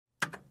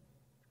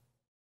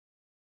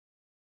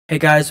Hey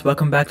guys,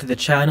 welcome back to the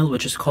channel,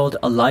 which is called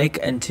Alike,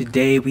 and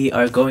today we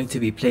are going to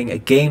be playing a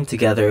game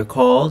together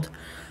called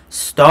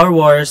Star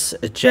Wars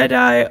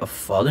Jedi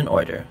Fallen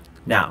Order.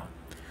 Now,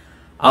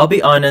 I'll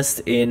be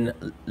honest, in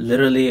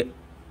literally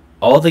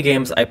all the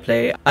games I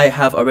play, I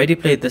have already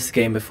played this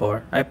game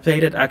before. I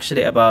played it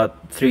actually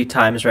about 3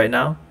 times right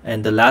now,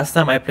 and the last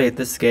time I played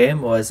this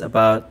game was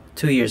about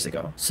 2 years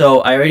ago.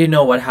 So I already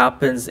know what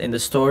happens in the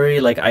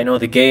story. Like, I know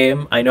the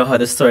game, I know how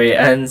the story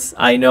ends,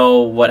 I know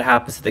what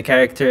happens to the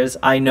characters,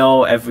 I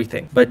know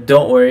everything. But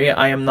don't worry,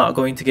 I am not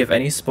going to give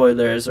any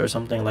spoilers or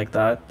something like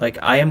that. Like,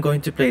 I am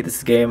going to play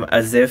this game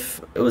as if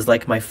it was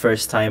like my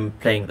first time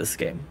playing this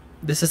game.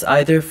 This is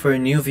either for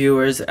new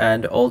viewers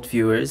and old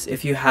viewers.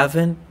 If you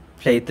haven't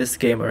played this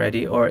game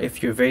already, or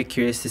if you're very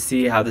curious to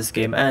see how this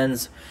game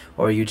ends,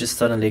 or you just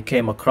suddenly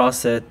came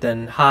across it,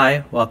 then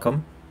hi,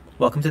 welcome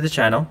to the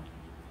channel.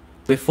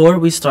 Before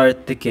we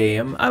start the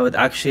game, I would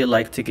actually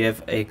like to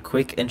give a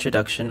quick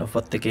introduction of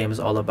what the game is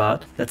all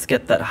about. Let's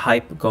get that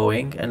hype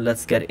going and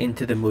let's get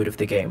into the mood of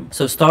the game.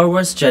 So Star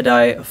Wars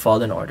Jedi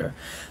Fallen Order.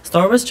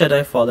 Star Wars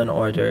Jedi Fallen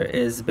Order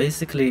is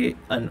basically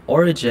an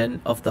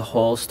origin of the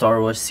whole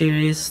Star Wars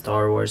series,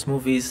 Star Wars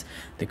movies,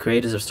 the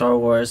creators of Star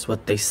Wars,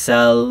 what they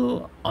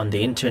sell on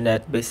the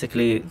internet.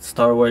 Basically,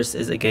 Star Wars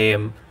is a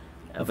game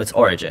of its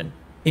origin.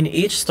 In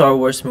each Star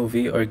Wars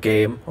movie or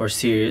game or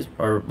series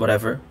or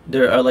whatever,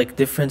 there are like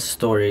different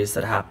stories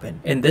that happen.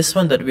 In this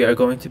one that we are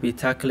going to be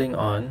tackling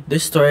on,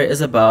 this story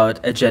is about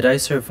a Jedi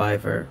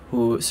survivor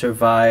who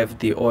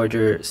survived the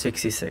Order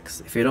 66.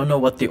 If you don't know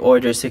what the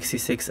Order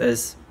 66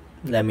 is,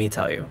 let me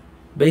tell you.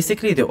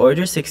 Basically, the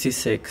Order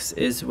 66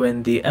 is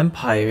when the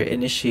Empire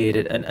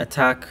initiated an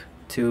attack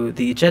to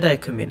the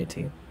Jedi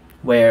community,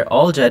 where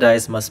all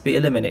Jedis must be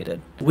eliminated.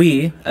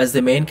 We, as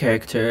the main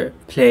character,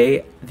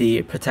 play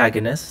the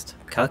protagonist,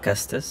 Cal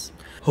Kestis,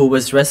 who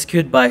was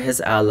rescued by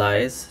his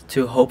allies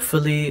to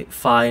hopefully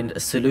find a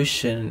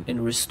solution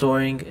in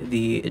restoring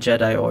the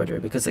Jedi Order.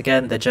 Because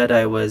again, the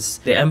Jedi was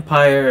the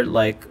Empire,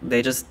 like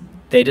they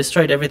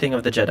destroyed everything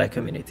of the Jedi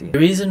community. The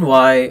reason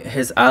why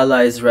his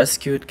allies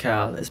rescued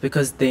Cal is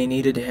because they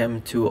needed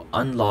him to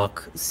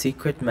unlock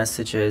secret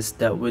messages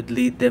that would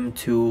lead them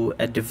to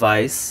a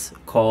device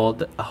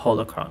called a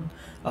holocron.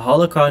 A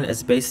holocron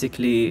is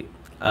basically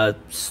a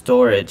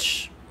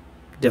storage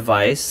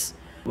device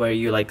where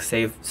you like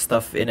save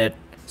stuff in it.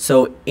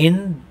 So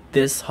in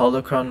this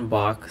holocron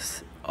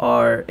box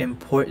are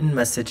important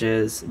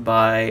messages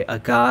by a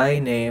guy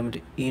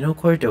named Eno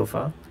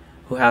Cordova,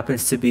 who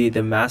happens to be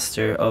the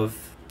master of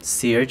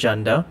Seer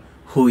Junda,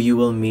 who you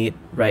will meet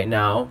right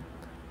now.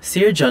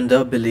 Seer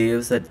Junda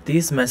believes that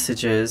these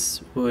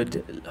messages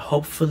would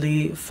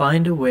hopefully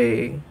find a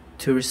way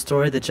to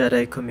restore the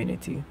Jedi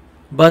community.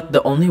 But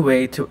the only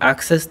way to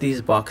access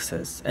these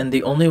boxes and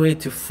the only way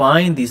to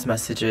find these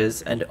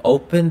messages and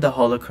open the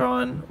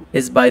holocron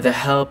is by the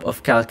help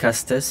of Cal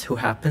Kestis, who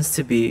happens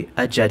to be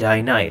a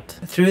Jedi Knight.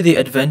 Through the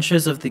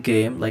adventures of the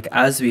game, like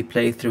as we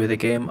play through the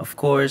game, of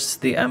course,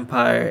 the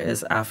Empire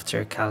is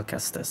after Cal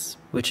Kestis,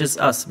 which is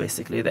us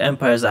basically. The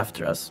Empire is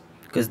after us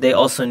because they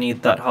also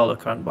need that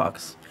holocron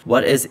box.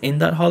 What is in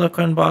that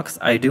holocron box,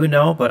 I do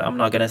know, but I'm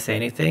not gonna say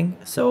anything.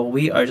 So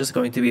we are just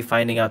going to be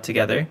finding out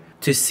together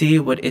to see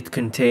what it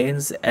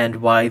contains and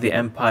why the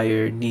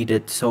Empire need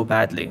it so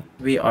badly.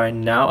 We are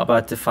now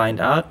about to find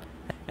out,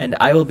 and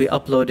I will be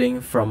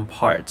uploading from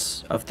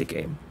parts of the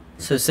game.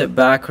 So sit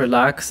back,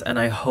 relax, and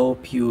I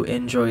hope you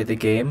enjoy the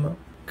game.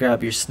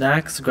 Grab your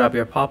snacks, grab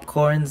your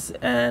popcorns,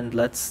 and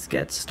let's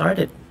get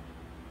started.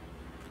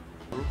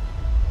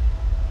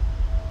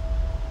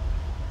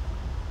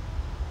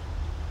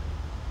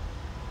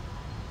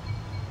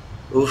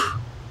 Oof,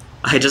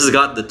 I just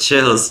got the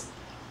chills.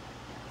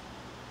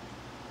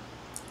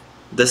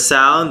 The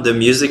sound, the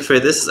music for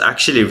this is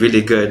actually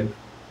really good.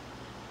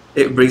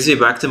 It brings me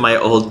back to my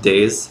old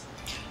days.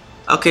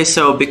 Okay,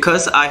 so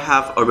because I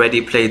have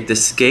already played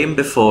this game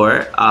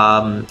before,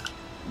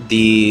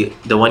 the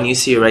one you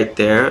see right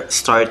there,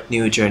 Start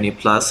New Journey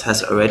Plus,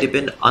 has already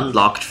been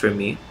unlocked for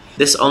me.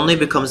 This only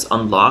becomes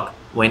unlocked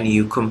when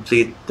you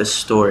complete the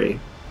story,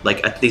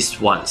 like at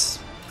least once.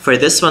 For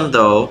this one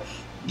though,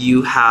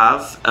 you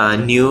have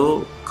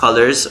new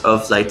colors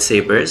of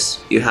lightsabers,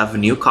 you have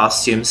new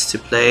costumes to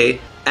play,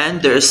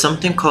 and there is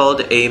something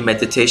called a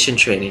meditation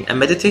training. A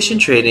meditation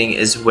training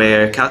is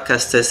where Cal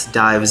Kestis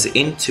dives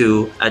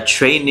into a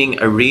training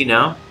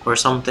arena or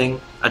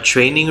something, a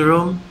training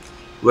room,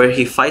 where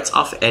he fights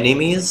off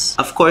enemies.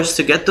 Of course,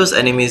 to get those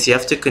enemies, you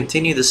have to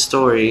continue the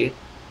story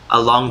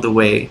along the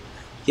way.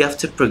 You have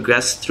to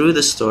progress through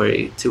the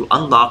story to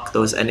unlock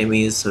those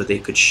enemies so they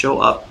could show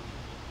up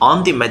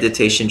on the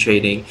meditation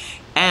training,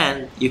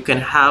 and you can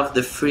have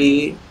the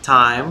free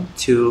time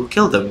to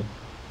kill them,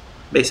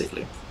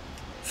 basically.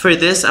 For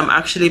this, I'm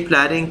actually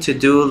planning to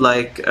do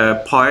like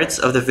parts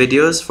of the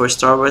videos for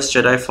Star Wars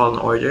Jedi Fallen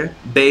Order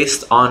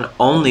based on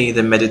only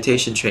the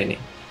meditation training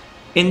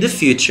in the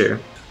future.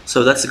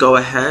 So let's go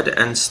ahead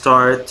and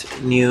start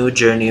New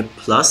Journey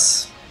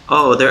Plus.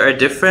 Oh, there are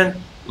different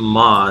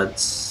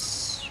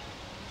mods.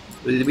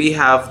 We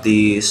have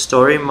the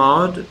story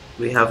mode,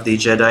 we have the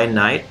Jedi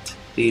Knight,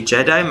 the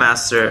Jedi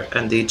Master,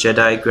 and the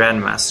Jedi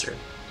Grandmaster.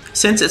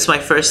 Since it's my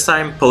first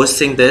time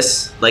posting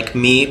this, like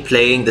me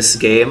playing this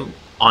game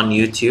on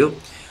YouTube,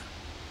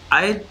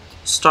 I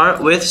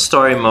start with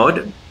story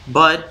mode,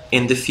 but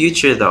in the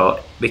future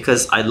though,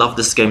 because I love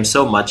this game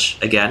so much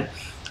again,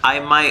 I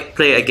might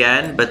play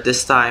again, but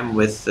this time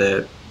with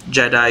the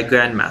Jedi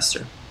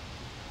Grandmaster.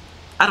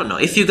 I don't know,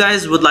 if you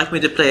guys would like me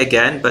to play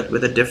again, but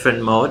with a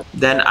different mode,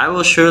 then I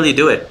will surely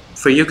do it,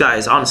 for you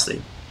guys, honestly.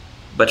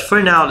 But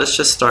for now, let's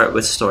just start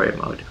with story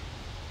mode.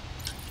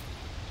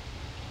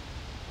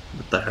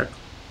 What the heck?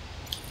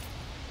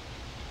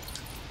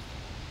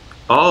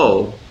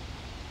 Oh!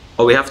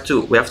 Oh, we have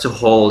to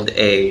hold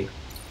A.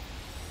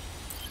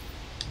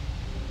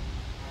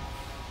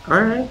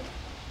 Alright.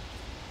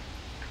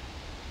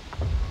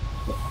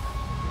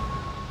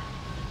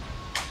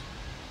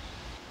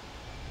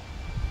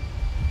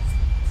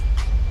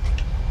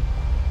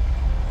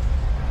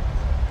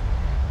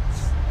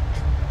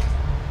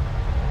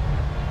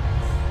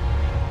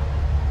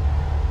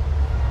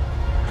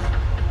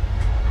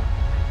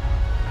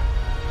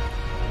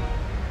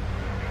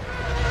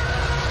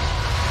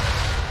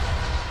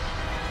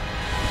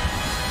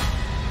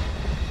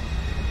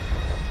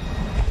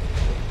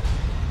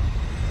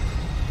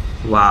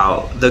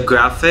 Wow, the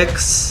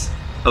graphics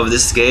of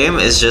this game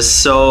is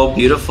just so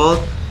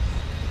beautiful.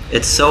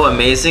 It's so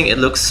amazing. It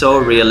looks so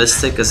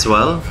realistic as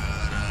well.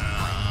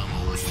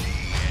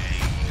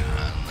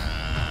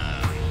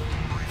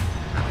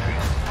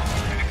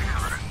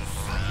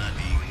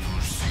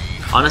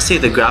 Honestly,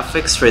 the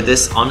graphics for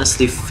this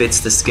honestly fits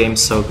this game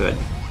so good.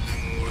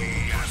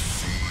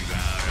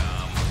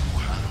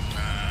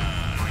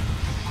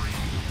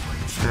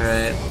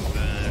 Alright.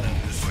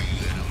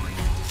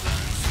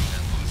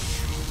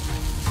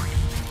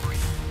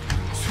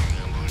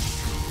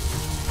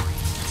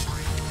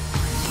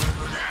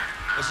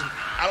 Listen,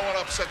 I don't want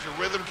to upset your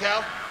rhythm,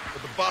 Cal,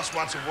 but the boss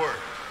wants a word.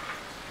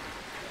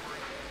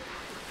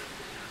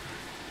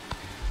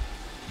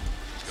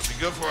 It's gonna be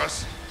good for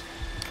us.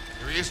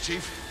 Here he is,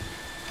 Chief.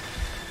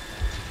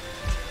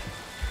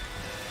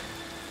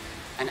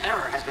 An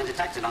error has been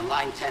detected on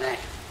line 10A.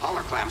 All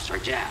our clamps are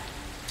jammed.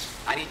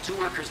 I need 2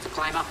 workers to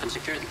climb up and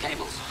secure the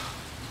cables.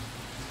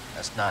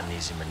 That's not an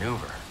easy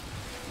maneuver.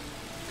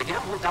 The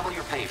guild will double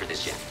your pay for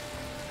this shift.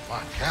 Come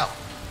on, Cal.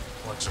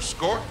 What's our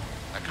score?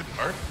 That couldn't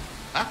hurt.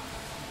 Huh?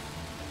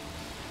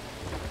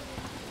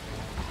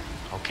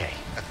 Okay.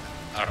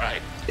 All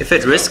right. If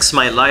it risks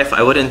my life,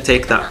 I wouldn't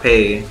take that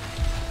pay.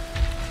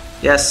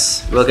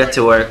 Yes, we'll get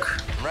to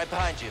work. I'm right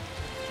behind you.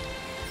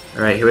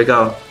 Alright, here we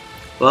go.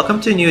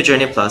 Welcome to New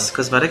Journey Plus.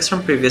 Cosmetics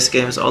from previous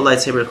games, all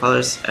lightsaber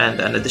colors, and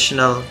an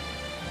additional...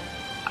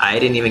 I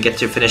didn't even get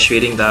to finish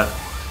reading that.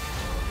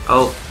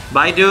 Oh,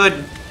 bye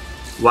dude!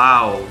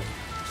 Wow.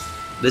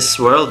 This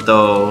world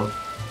though.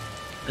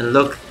 And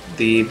look,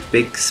 the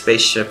big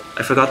spaceship.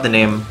 I forgot the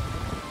name.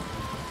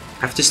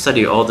 I have to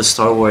study all the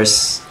Star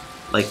Wars,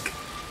 like,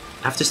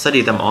 I have to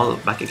study them all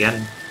back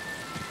again.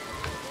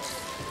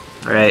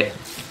 Alright,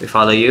 we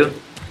follow you.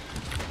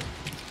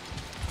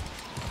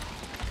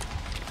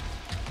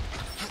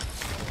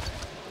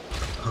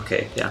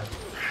 Okay, yeah.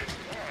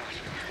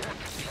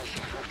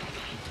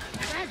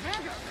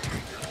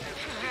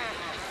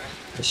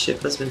 The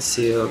ship has been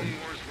sealed.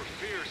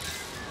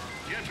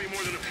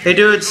 Hey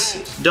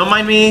dudes, don't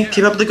mind me,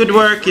 keep up the good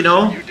work, you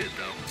know?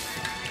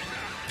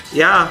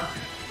 Yeah.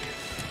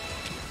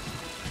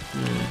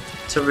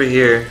 It's over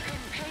here.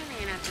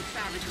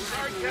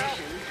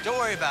 Don't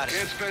worry about it.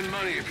 Can't spend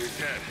money if you're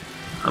dead.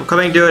 I'm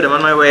coming dude, I'm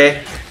on my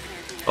way.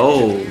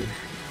 Oh.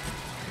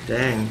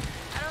 Dang.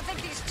 I don't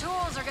think these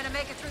tools are gonna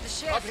make it through the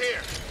ship. Up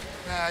here.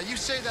 You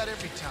say that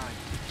every time.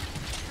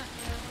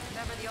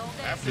 Remember the old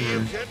days? After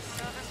you, kid.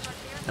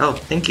 Oh,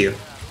 thank you.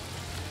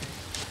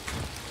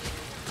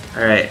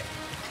 Alright.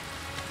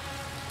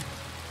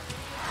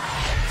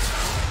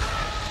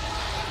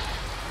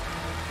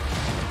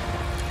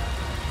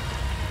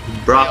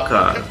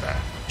 Braca. Look at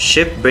that.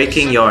 Ship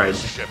breaking yard.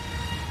 Ship.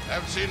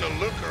 Haven't seen a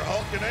Luke or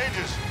Hulk in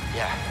ages.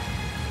 Yeah.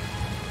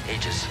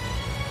 Ages.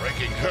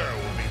 Breaking her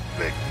will be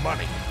big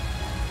money.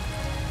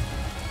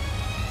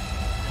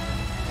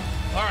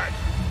 All right,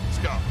 let's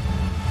go.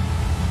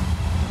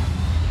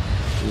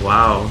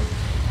 Wow.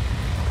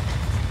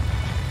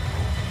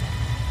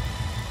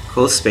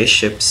 Cool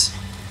spaceships.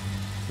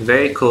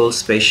 Very cool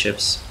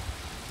spaceships.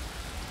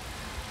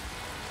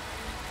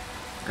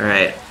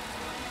 Alright.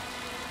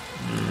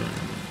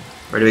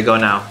 Where do we go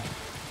now?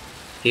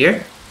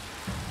 Here?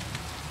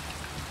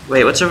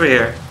 Wait, what's over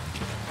here?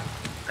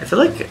 I feel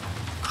like...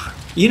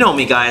 You know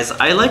me guys,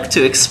 I like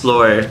to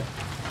explore.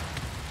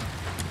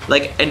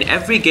 Like, in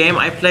every game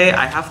I play,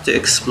 I have to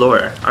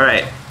explore.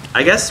 Alright,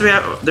 I guess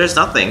there's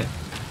nothing.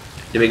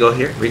 Did we go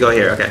here? We go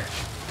here, okay.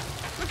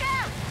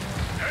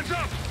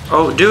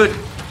 Oh, dude!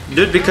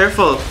 Dude, be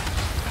careful!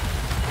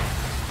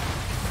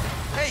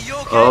 Hey, you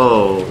okay?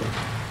 Oh.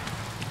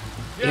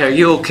 Yeah, are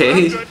you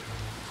okay? I'm good.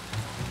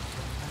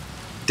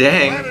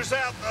 Dang. Ladder's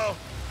out, though.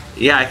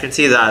 Yeah, I can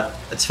see that.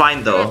 It's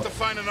fine We'll have though. to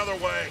find another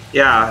way.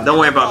 Yeah, don't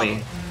worry about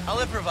me. I'll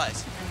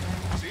improvise.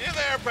 See you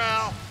there,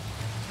 pal.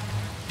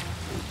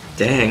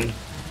 Dang.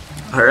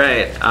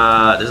 Alright,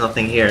 there's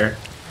nothing here.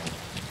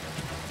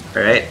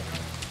 Alright.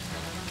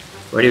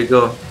 Where do we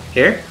go?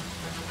 Here?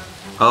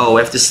 Oh,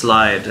 we have to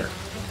slide.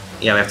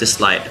 Yeah, we have to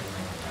slide.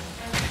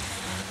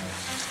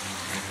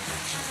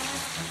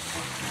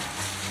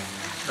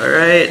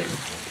 Alright,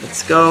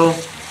 let's go.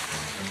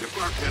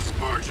 Depart this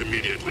barge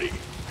immediately.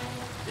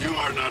 You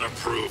are not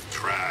approved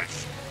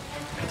trash.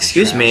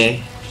 Excuse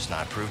me. Just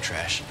not approved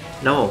trash.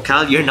 No,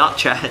 Cal, you're not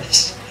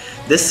trash.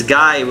 This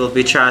guy will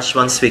be trash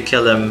once we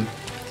kill him.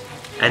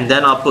 And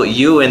then I'll put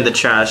you in the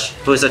trash.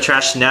 Who's the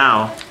trash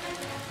now?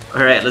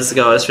 Alright, let's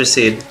go. Let's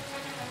proceed.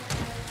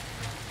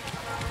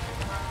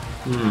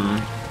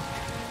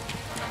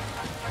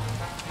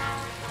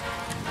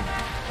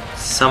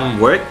 Some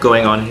work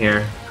going on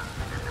here.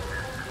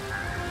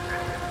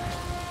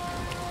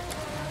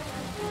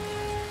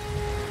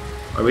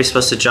 Are we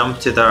supposed to jump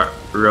to the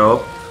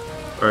rope?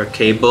 Or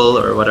cable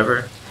or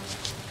whatever?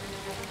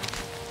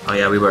 Oh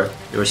yeah, we were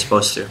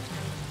supposed to.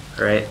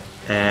 Alright,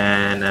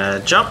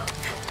 and jump!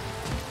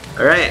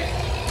 Alright.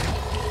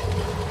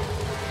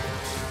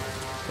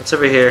 What's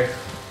over here?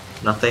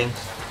 Nothing.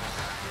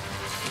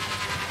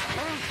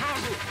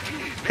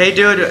 Hey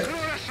dude!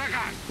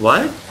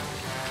 What?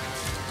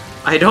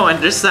 I don't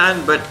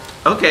understand, but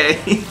okay.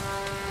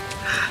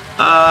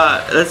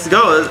 Let's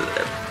go.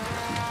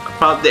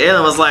 The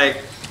alien was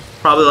like,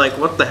 probably like,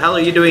 what the hell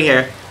are you doing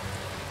here?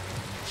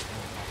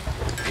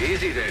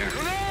 Easy there.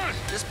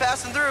 Just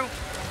passing through.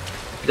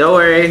 Don't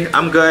worry,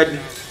 I'm good.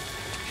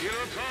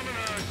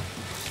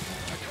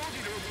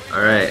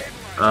 Alright,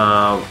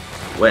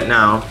 what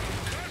now?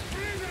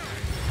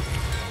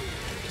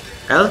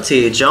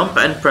 LT, jump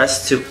and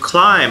press to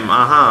climb.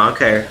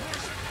 Okay.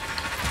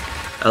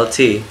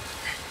 LT.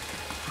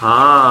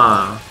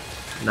 Ah,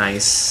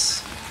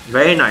 nice.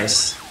 Very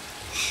nice.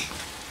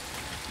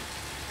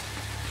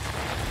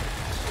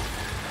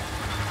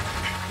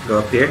 Go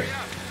up here.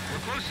 We're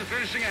close to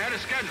finishing ahead of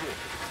schedule.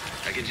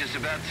 I can just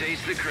about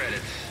taste the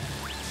credits.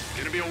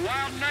 Gonna be a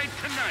wild night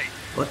tonight.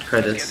 What Let's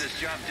credits? get this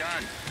job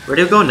done. Where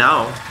do we go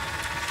now?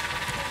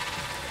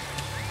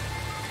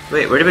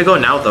 Wait, where do we go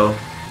now though?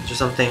 Is there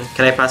something?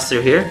 Can I pass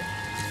through here?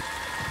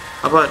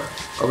 How about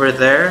over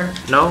there?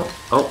 No?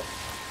 Oh.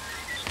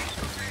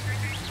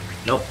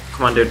 Nope.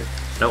 Come on, dude.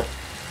 Nope.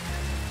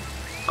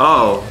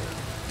 Oh.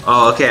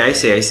 Oh, okay. I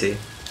see.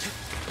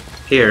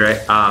 Here, right?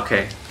 Ah,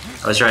 okay.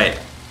 I was right.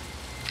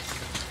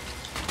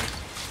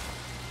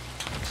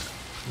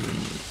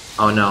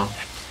 Oh no.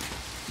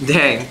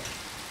 Dang.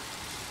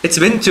 It's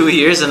been 2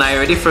 years and I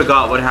already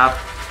forgot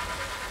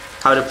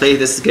how to play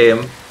this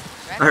game.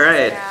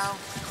 Alright.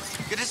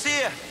 Good to see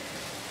you.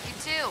 You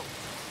too.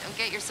 Don't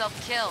get yourself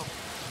killed.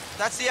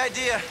 That's the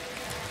idea.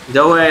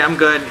 Don't worry, I'm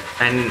good.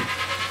 And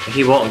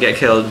he won't get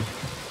killed.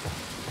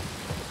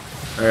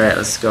 Alright,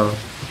 let's go.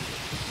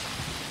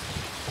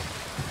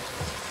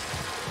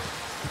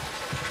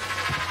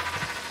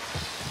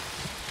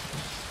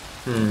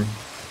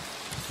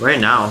 Where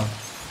now?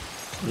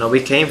 No,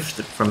 we came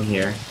from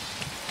here.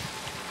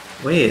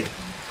 Wait.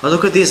 Oh,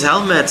 look at these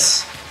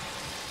helmets.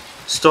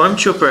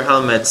 Stormtrooper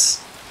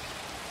helmets.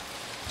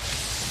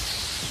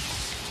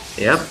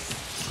 Yep.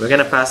 We're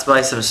gonna pass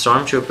by some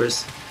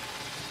stormtroopers.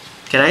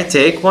 Can I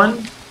take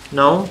one?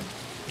 No.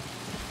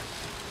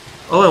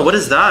 Oh, and what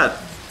is that?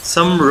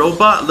 Some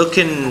robot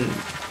looking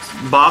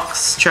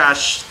box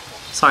trash.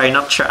 Sorry,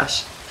 not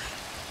trash.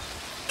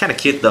 Kinda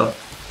cute though.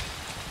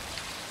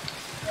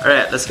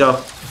 Alright, let's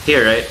go.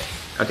 Here, right?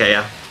 Okay,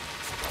 yeah.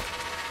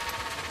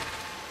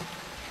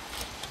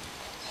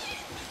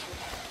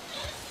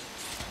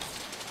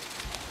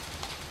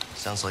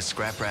 Sounds like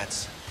scrap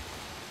rats.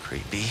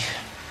 Creepy.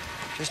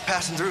 Just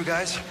passing through,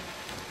 guys.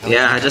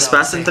 Yeah, just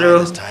passing through.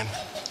 This time.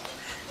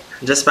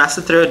 Just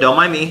passing through, don't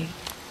mind me.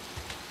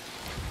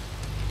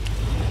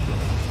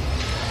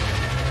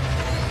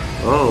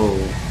 Oh.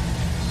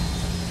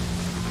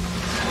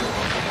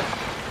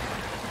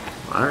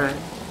 Alright.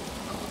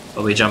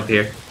 Oh, we jump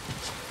here.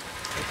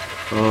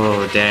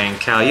 Oh, dang.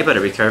 Cal, you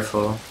better be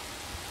careful.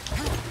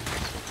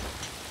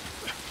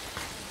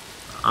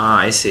 Ah,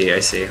 I see.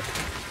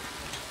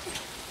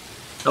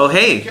 Oh,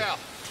 hey! Cal,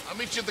 I'll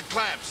meet you at the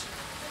clamps.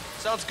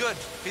 Sounds good.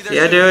 Be there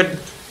Yeah, soon. dude.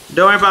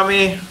 Don't worry about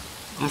me.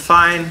 I'm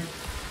fine.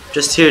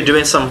 Just here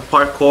doing some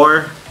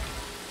parkour.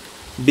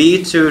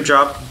 B to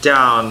drop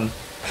down.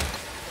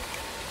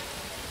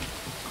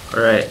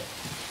 Alright.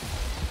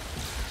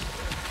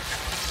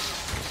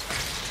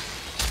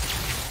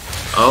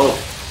 Oh.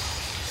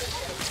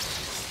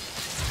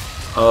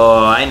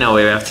 Oh, I know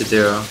what we have to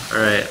do.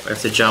 Alright, we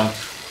have to jump.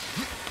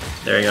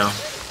 There we go.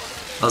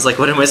 I was like,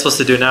 what am I supposed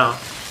to do now?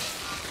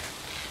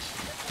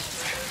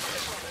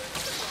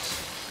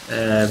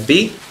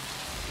 B?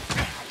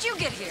 How'd you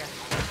get here?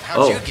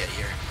 How'd you get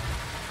here?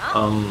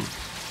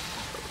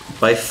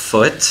 By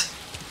foot.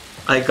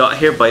 I got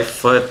here by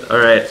foot.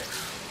 Alright.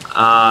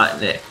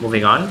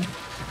 Moving on.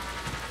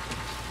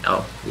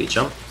 Oh, we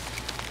jump.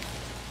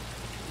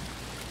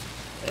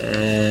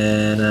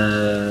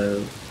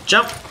 And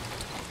jump.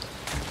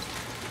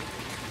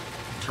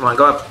 Come on,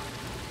 go up.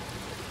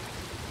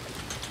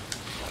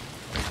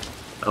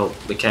 Oh,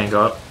 we can't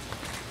go up.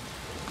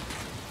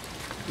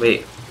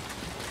 Wait,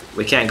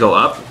 we can't go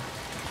up?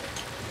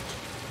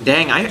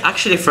 Dang, I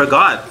actually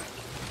forgot.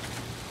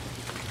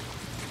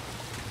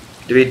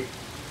 Do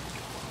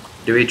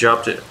we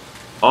drop it?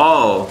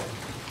 Oh.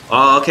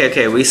 Oh,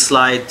 okay, we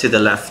slide to the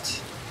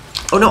left.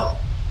 Oh no!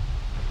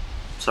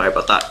 Sorry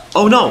about that.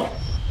 Oh no!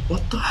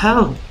 What the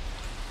hell?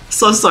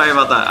 So sorry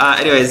about that.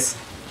 Anyways,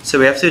 so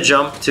we have to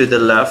jump to the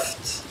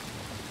left.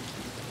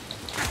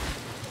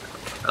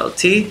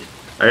 LT.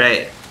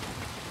 Alright.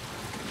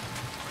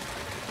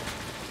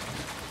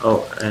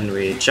 Oh, and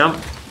we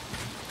jump.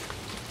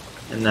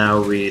 And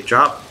now we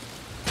drop.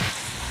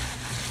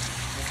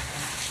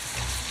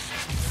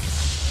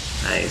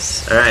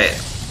 Nice. Alright.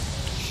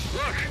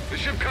 Look, the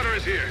ship cutter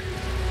is here.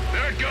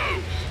 There it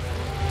goes.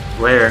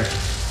 Where?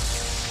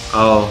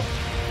 Oh.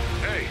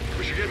 Hey,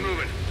 we should get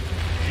moving.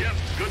 Yep,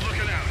 good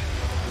looking out.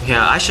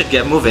 Yeah, I should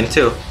get moving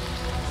too.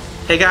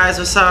 Hey guys,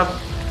 what's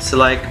up? So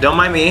like, don't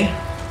mind me.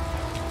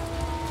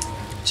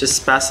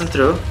 Just passing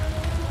through.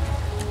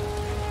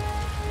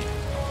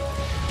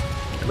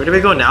 Where do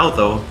we go now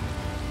though?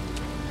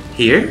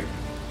 Here?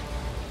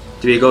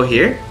 Do we go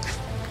here?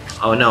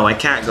 Oh no, I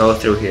can't go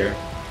through here.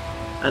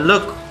 And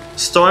look,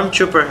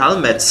 stormtrooper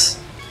helmets.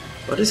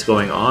 What is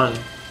going on?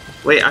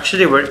 Wait,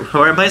 actually,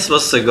 where am I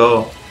supposed to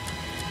go?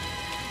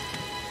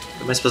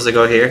 Am I supposed to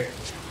go here?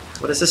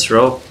 What does this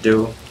rope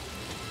do?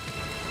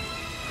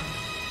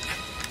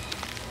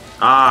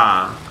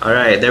 Ah,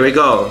 alright, there we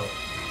go.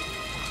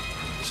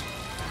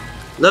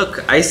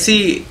 Look, I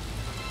see...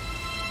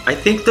 I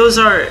think those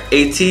are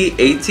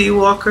AT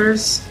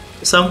walkers.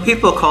 Some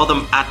people call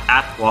them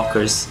AT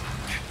walkers.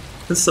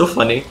 It's so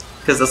funny,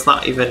 because that's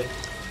not even...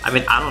 I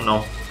mean, I don't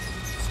know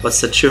what's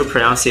the true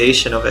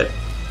pronunciation of it.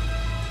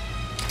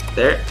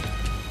 There.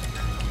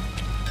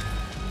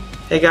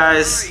 Hey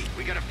guys. Hurry,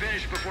 we gotta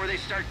finish before they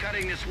start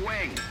cutting this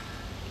wing.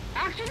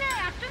 After me!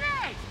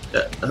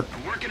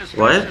 I'm working as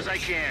What? fast as I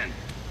can.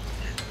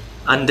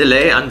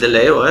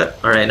 Undelay,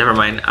 what? Alright, never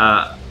mind.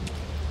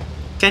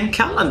 Can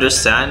Cal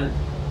understand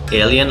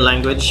alien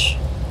language?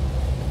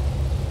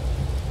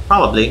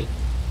 Probably.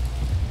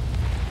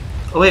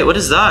 Oh wait, what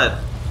is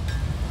that?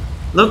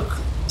 Look,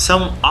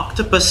 some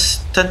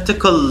octopus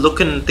tentacle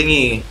looking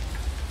thingy.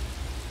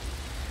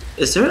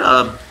 Is there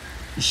a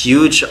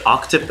huge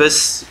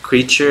octopus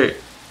creature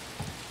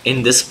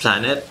in this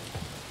planet?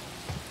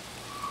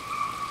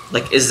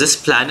 Like, is this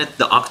planet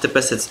the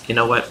octopus? It's, you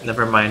know what?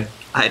 Never mind.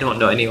 I don't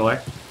know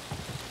anymore.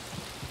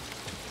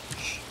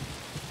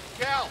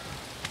 Cal,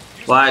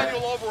 use What? the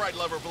manual override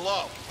lever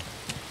below.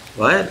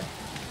 What?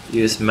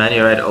 Use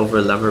manual right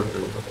over lever.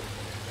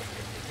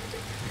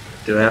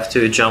 Do I have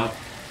to jump?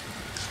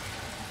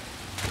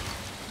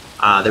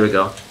 Ah, there we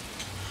go.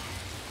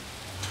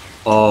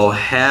 Oh,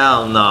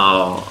 hell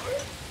no.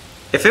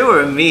 If it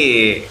were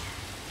me,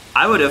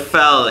 I would have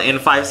fell in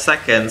 5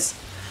 seconds.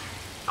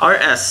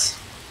 RS.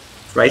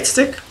 Right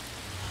stick?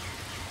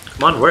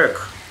 Come on, work.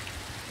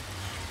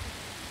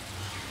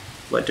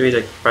 What, do we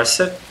like press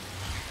it?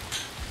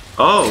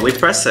 Oh, we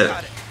press it.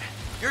 Got it.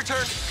 Your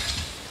turn.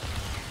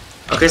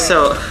 Okay,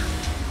 so...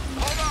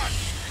 Hold on.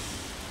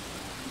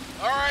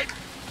 All right,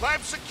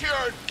 clamp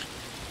secured.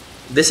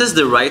 This is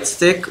the right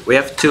stick. We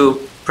have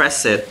to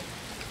press it.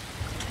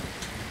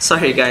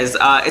 Sorry guys,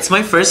 it's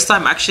my first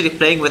time actually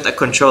playing with a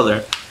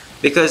controller,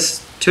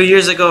 because 2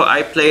 years ago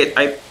I played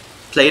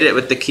it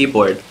with the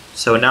keyboard.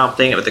 So now I'm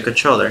playing it with the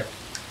controller.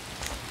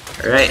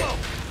 Alright. You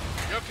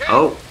okay?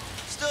 Oh.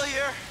 Still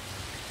here.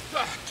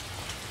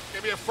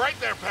 Give me a fright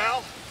there,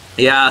 pal.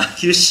 Yeah,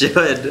 you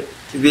should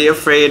be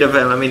afraid of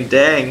him. I mean,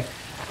 dang.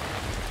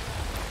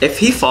 If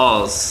he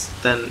falls,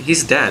 then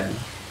he's dead.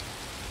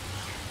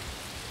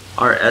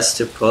 RS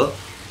to pull.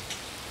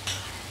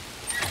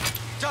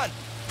 Done.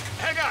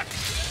 Hang on.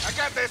 I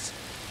got this.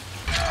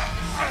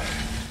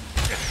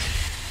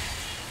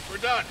 We're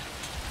done.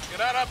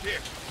 Get out up here.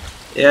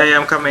 Yeah,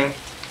 I'm coming.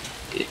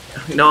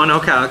 No,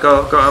 Cal,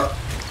 go up.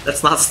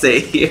 Let's not stay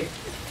here.